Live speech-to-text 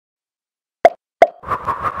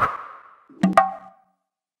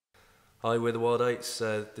Hi, we're the Wild Oats.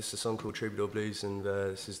 This is a song called Troubadour Blues, and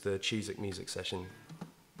this is the Choosic music session.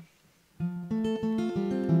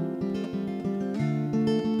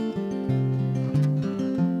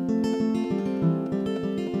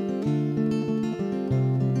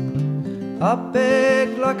 I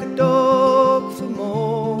beg like a dog for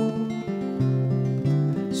more,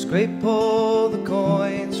 scrape all the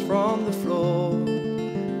coins from the floor.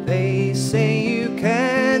 They say you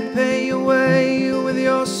can't pay your way with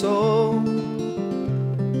your soul.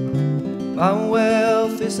 My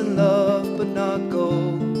wealth isn't love but not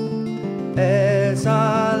gold. As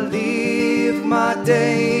I live my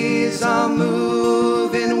days, I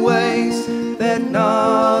move in ways that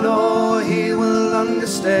not all here will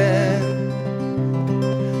understand.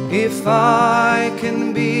 If I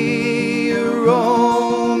can be a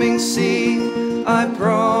roaming sea, I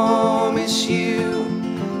promise you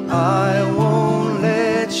I won't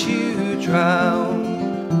let you drown.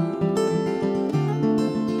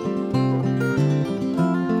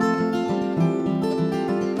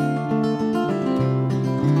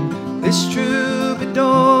 This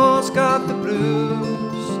troubadour's got the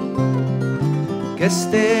blues. Guess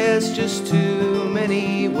there's just too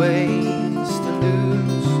many ways to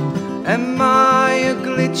lose. Am I a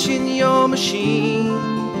glitch in your machine,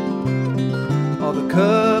 or the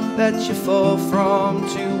cup that you fall from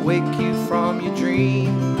to wake you from your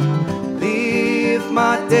dream? Live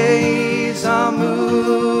my days, I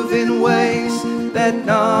move in ways that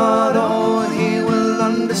not all here will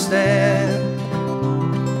understand.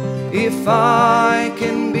 If I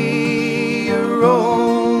can be a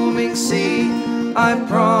roaming sea, I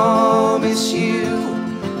promise you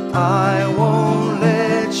I won't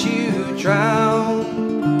let you drown.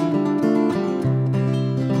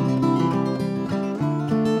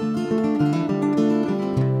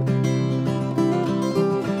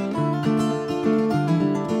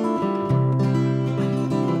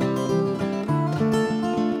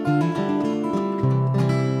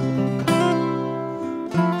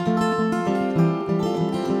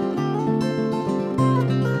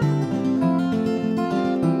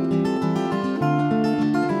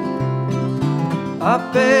 I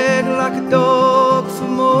beg like a dog for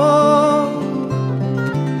more,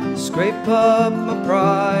 scrape up my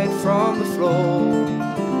pride from the floor.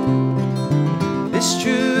 This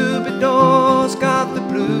troubadour's got the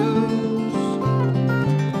blues.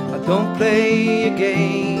 I don't play a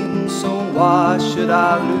game, so why should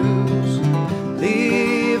I lose?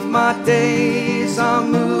 Live my days, I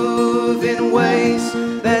move in ways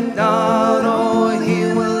that not all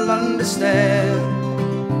here will understand.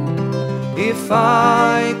 If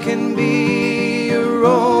I can be a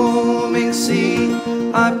roaming sea,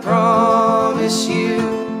 I promise you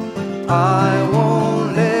I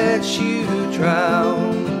won't let you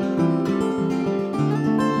drown.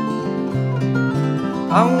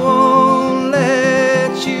 I won't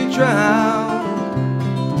let you drown.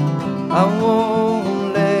 I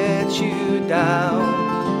won't let you down.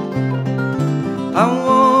 I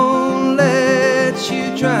won't let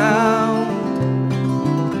you drown.